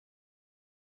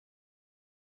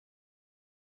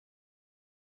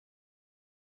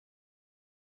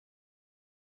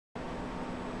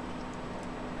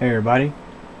Hey everybody,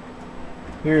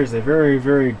 here's a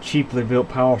very cheaply built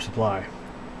power supply.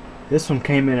 This one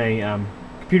came in a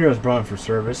computer I was brought in for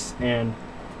service, and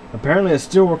apparently it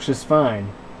still works just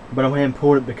fine, but I went ahead and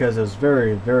pulled it because it was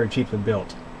very cheaply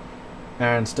built.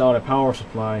 I installed a power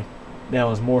supply that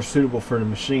was more suitable for the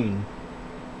machine.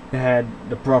 It had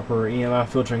the proper EMI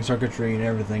filtering circuitry and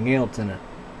everything else in it.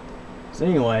 So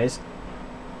anyways,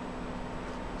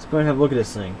 let's go ahead and have a look at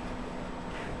this thing.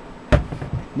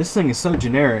 This thing is so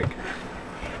generic,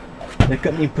 they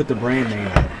couldn't even put the brand name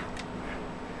on it.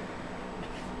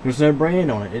 There's no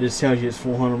brand on it, it just tells you it's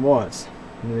 400 watts.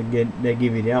 And they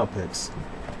give you the outputs.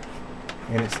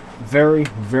 And it's very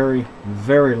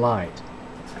light.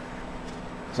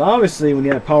 So obviously when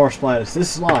you have a power supply that's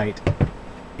this light,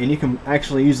 and you can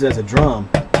actually use it as a drum,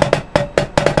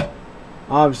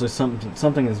 obviously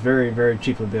something is very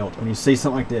cheaply built. When you see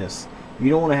something like this, you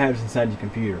don't want to have it inside your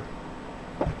computer.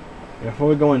 Before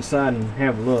we go inside and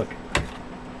have a look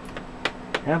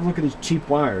at these cheap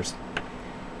wires.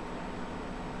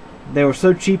 They were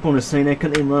so cheap on this thing they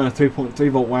couldn't even run a 3.3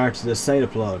 volt wire to the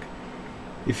SATA plug.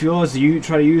 If you was to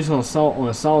try to use it on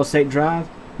a solid state drive,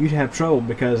 you'd have trouble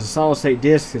because a solid state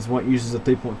disk is what uses a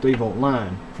 3.3 volt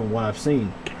line from what I've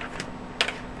seen.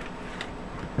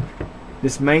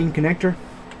 This main connector,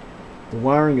 the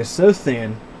wiring is so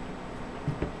thin,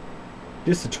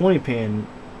 just a 20 pin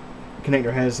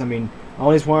connector has, all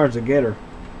these wires together,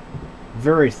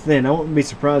 very thin. I wouldn't be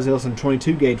surprised if there was some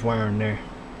 22 gauge wire in there.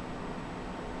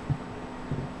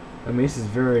 This is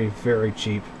very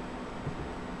cheap.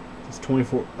 It's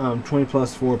 20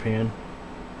 plus 4 pin.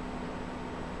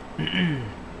 And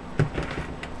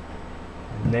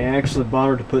they actually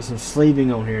bothered to put some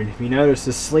sleeving on here. And if you notice,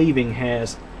 the sleeving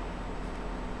has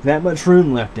that much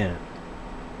room left in it.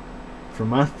 From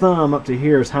my thumb up to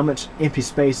here is how much empty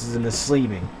space is in the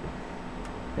sleeving.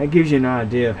 That gives you an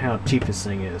idea of how cheap this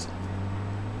thing is.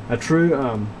 A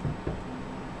true,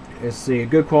 it's a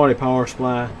good quality power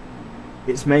supply.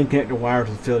 Its main connector wires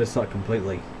will fill this up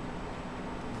completely.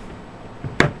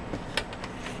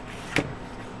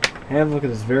 Have a look at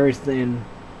this very thin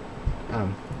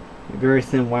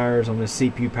wires on this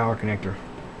CPU power connector.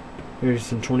 Here's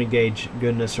some 20 gauge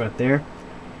goodness right there.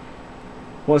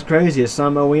 What's crazy is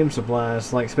some OEM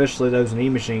supplies, like especially those in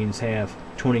E-machines, have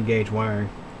 20 gauge wiring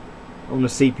on the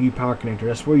CPU power connector.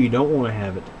 That's where you don't want to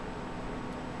have it.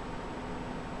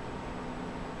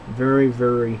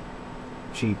 Very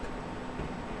cheap.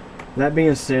 That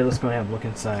being said, let's go and have a look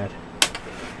inside.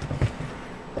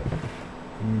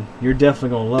 You're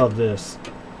definitely going to love this.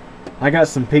 I got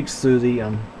some peeks through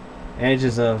the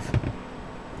edges of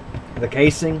the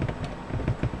casing,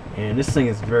 and this thing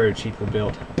is very cheaply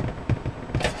built.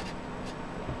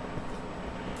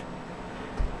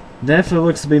 Definitely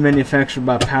looks to be manufactured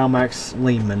by Chiefmax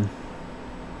Leadman.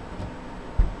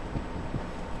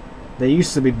 They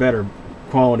used to be better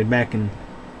quality back in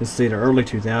the early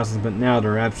 2000s, but now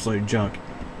they're absolute junk.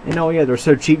 And oh yeah, they're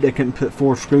so cheap they couldn't put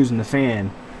 4 screws in the fan.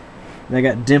 They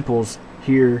got dimples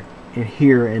here and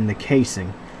here in the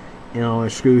casing, and only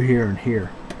a screw here and here.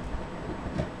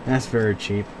 That's very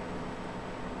cheap.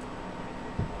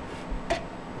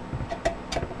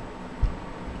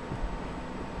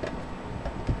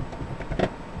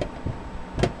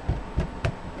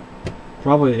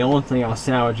 Probably the only thing I'll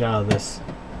salvage out of this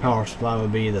power supply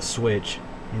would be the switch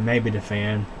and maybe the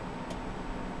fan.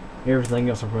 Everything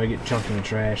else will probably get chunked in the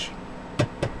trash.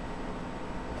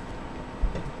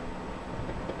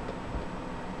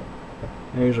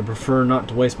 I usually prefer not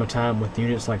to waste my time with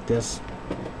units like this.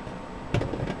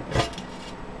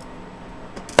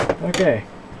 Okay.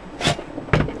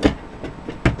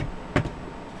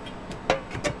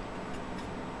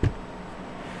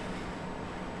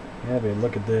 Have a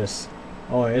look at this.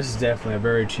 Oh, this is definitely a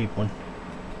very cheap one.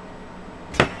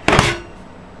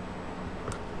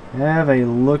 Have a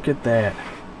look at that.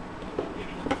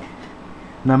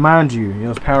 Now mind you,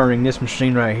 it's powering this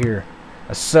machine right here.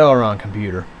 A Celeron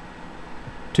computer.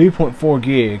 2.4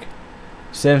 gig,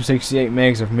 768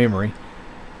 megs of memory.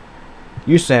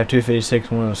 Used to have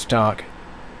 256 when it was stock.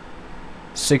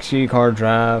 6 gig hard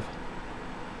drive.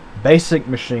 Basic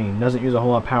machine, doesn't use a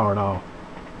whole lot of power at all.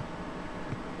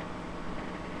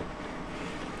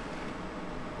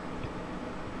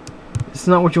 It's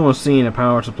not what you want to see in a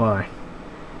power supply.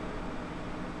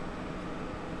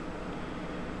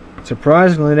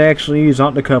 Surprisingly, they actually use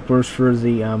optocouplers for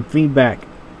the feedback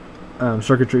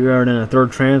circuitry rather than a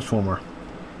third transformer.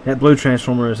 That blue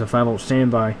transformer is a 5 volt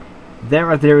standby. That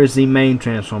right there is the main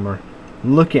transformer.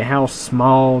 Look at how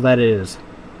small that is.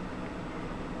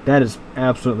 That is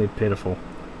absolutely pitiful.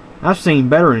 I've seen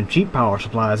better in cheap power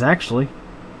supplies actually.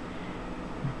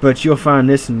 but you'll find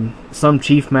this in some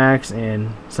Chiefmax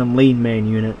and some Leadman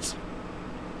units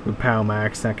with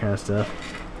Max, that kind of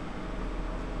stuff.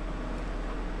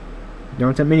 There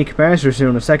aren't that many capacitors here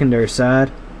on the secondary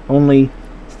side. Only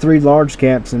 3 large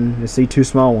caps and you see 2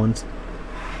 small ones.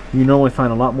 You normally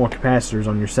find a lot more capacitors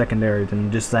on your secondary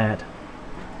than just that.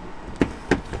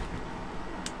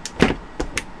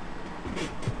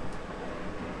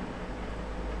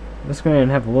 Let's go ahead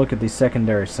and have a look at the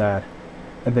secondary side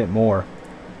a bit more.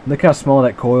 Look how small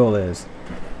that coil is.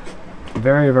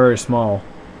 Very, very small.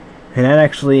 And that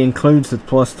actually includes the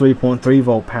plus 3.3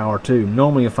 volt power too.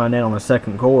 Normally you'll find that on a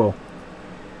second coil.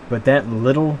 But that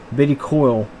little bitty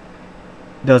coil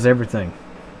does everything.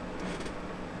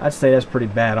 I'd say that's pretty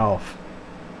bad off.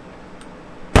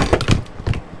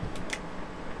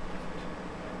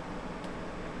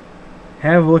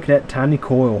 Have a look at that tiny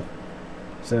coil.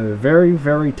 It's a very,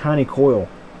 very tiny coil.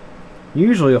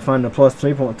 Usually you'll find the plus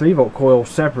 3.3 volt coil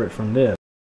separate from this.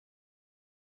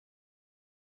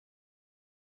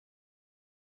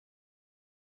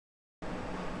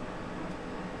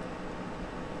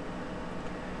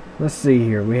 Let's see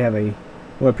here. We have a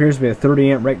what appears to be a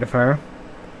 30 amp rectifier.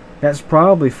 That's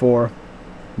probably for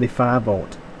the 5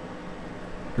 volt.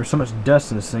 There's so much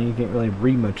dust in this thing you can't really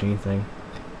read much anything.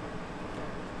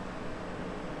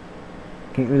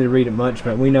 Can't really read it much,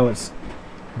 but we know it's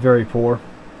very poor.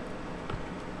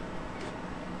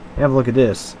 Have a look at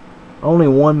this. Only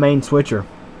 1 main switcher.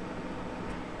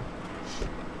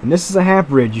 And this is a half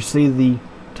bridge. You see the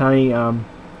tiny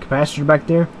capacitor back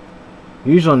there?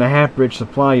 Usually in the half bridge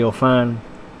supply you'll find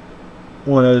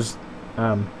one of those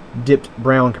dipped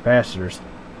brown capacitors.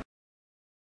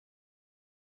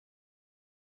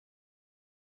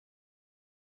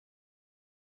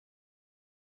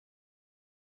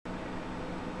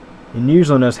 And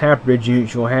usually in those half bridge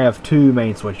units you'll have 2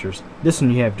 main switchers. This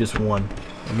one you have just 1.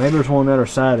 And maybe there's one on the other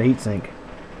side of the heatsink.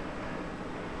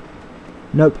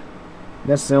 Nope.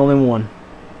 That's the only one.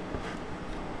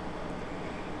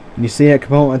 And you see that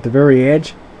component at the very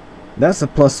edge? That's a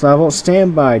plus 5 volt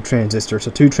standby transistor. It's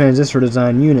a 2 transistor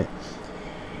design unit.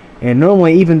 And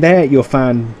normally even that you'll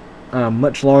find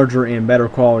much larger and better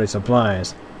quality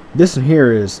supplies. This one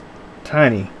here is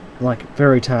tiny. Like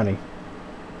very tiny.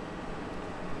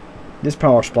 This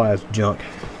power supply is junk.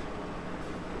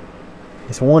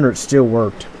 It's a wonder it still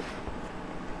worked.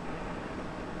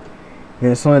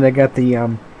 And it's only they got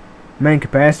the main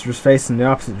capacitors facing the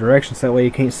opposite direction, so that way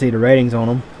you can't see the ratings on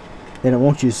them. They don't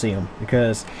want you to see them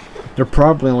because they're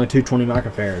probably only 220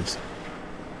 microfarads,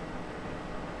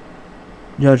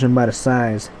 judging by the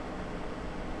size.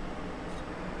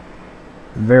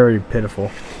 Very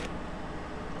pitiful.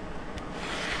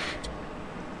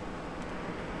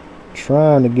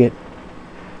 Trying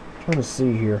to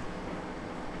see here.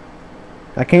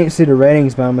 I can't see the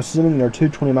ratings, but I'm assuming they're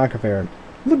 220 microfarad.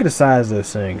 Look at the size of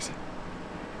those things.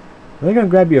 They're going to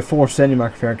grab you a 470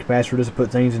 microfarad capacitor just to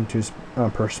put things into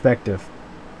perspective.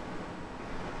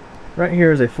 Right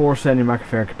here is a 470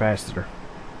 microfarad capacitor.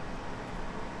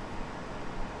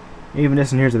 Even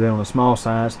this one here is a bit on the small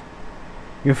size.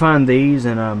 You'll find these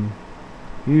in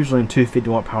usually in 250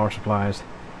 watt power supplies.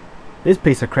 This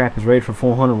piece of crap is rated for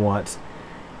 400 watts.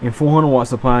 In 400 watt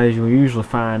supplies you'll usually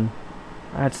find,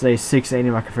 I'd say, 680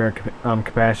 microfarad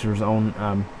capacitors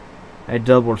on a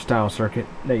double style circuit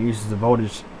that uses the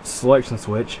voltage selection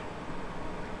switch.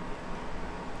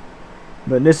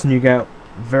 But in this one you got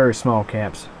very small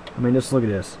caps. I mean, just look at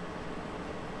this.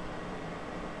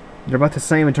 They're about the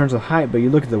same in terms of height, but you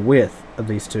look at the width of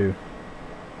these two.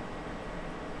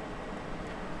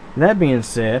 That being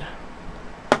said,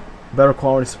 better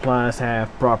quality supplies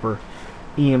have proper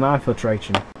EMI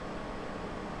filtration.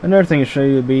 Another thing to show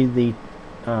you would be the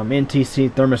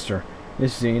NTC thermistor.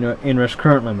 This is the inrush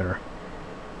current limiter.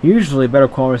 Usually better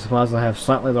quality supplies will have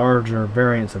slightly larger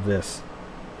variants of this.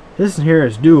 This one here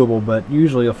is doable, but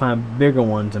usually you'll find bigger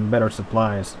ones and better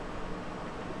supplies.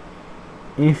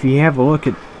 If you have a look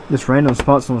at this random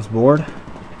spots on this board,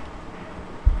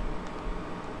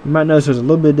 you might notice there's a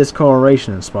little bit of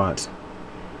discoloration in spots.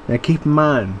 Now keep in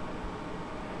mind,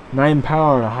 not even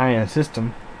powering a high-end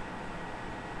system,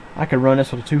 I could run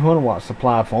this with a 200 watt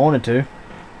supply if I wanted to.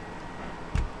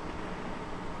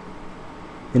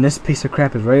 And this piece of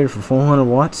crap is rated for 400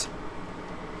 watts.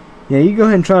 Yeah, you go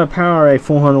ahead and try to power a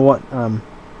 400 watt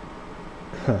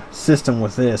system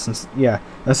with this. And, yeah,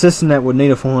 a system that would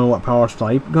need a 400 watt power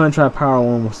supply. You go ahead and try to power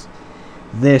one with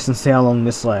this and see how long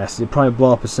this lasts. It'll probably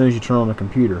blow up as soon as you turn on the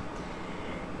computer.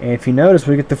 And if you notice,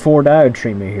 we get the 4 diode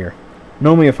treatment here.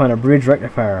 Normally you'll find a bridge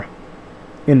rectifier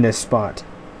in this spot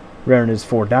rather than just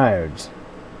 4 diodes.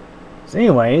 So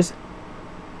anyways,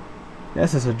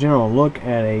 that's just a general look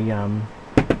at a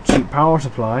cheap power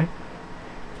supply.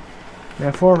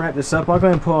 Now before I wrap this up, I'll go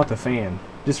ahead and pull out the fan,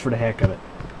 just for the heck of it.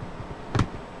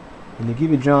 And to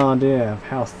give you an idea of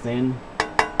how thin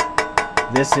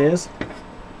this is,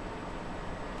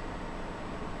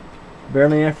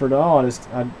 barely effort at all, I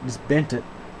just bent it.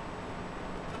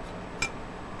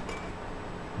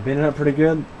 Bent it up pretty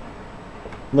good.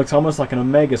 Looks almost like an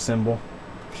omega symbol.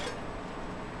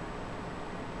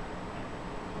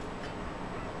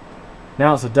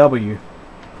 Now it's a W.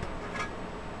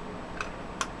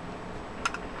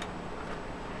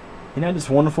 Isn't that just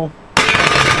wonderful?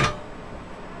 Let's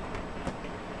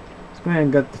go ahead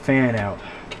and get the fan out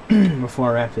before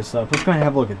I wrap this up. Let's go ahead and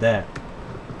have a look at that.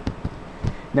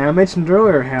 Now I mentioned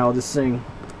earlier how this thing,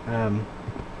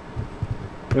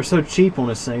 they're so cheap on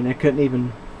this thing, they couldn't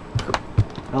even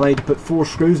allow you to put 4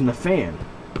 screws in the fan.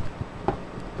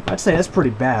 I'd say that's pretty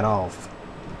bad off.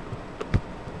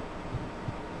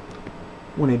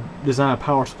 When they design a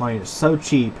power supply, it's so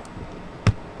cheap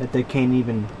that they can't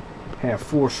even have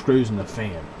 4 screws in the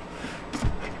fan.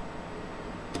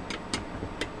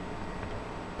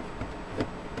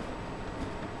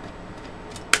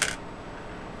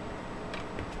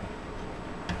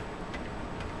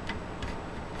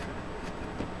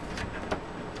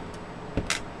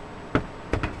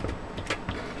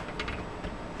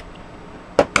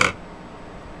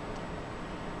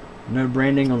 No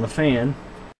branding on the fan.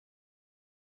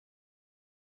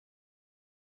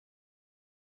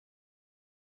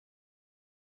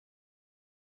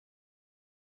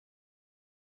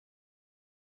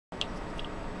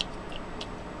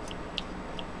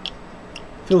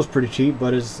 Feels pretty cheap,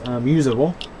 but is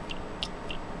usable.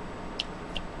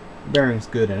 Bearing's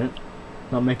good in it.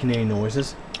 Not making any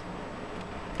noises.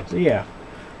 So yeah.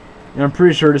 And I'm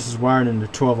pretty sure this is wired into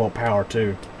 12 volt power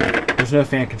too. There's no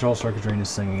fan control circuitry in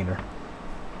this thing either.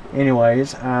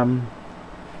 Anyways,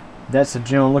 that's a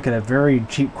general look at a very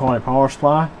cheap quality power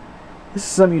supply. This is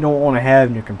something you don't want to have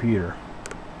in your computer.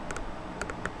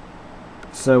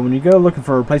 So when you go looking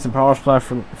for a replacement power supply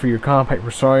for your compact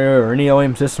Rosario or any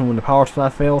OEM system when the power supply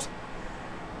fails,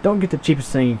 don't get the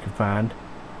cheapest thing you can find.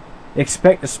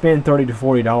 Expect to spend $30 to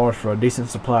 $40 for a decent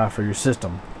supply for your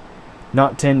system,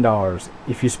 not $10.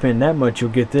 If you spend that much, you'll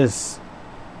get this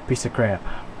piece of crap.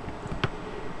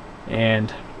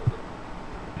 And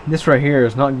this right here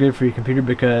is not good for your computer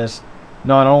because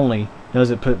not only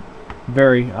does it put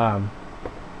very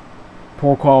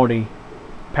poor quality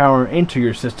power into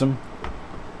your system,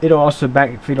 it'll also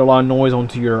backfeed a lot of noise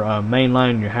onto your main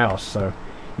line in your house. So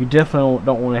you definitely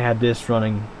don't want to have this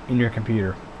running in your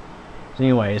computer. So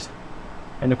anyways,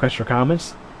 any questions or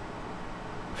comments?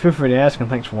 Feel free to ask, and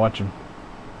thanks for watching.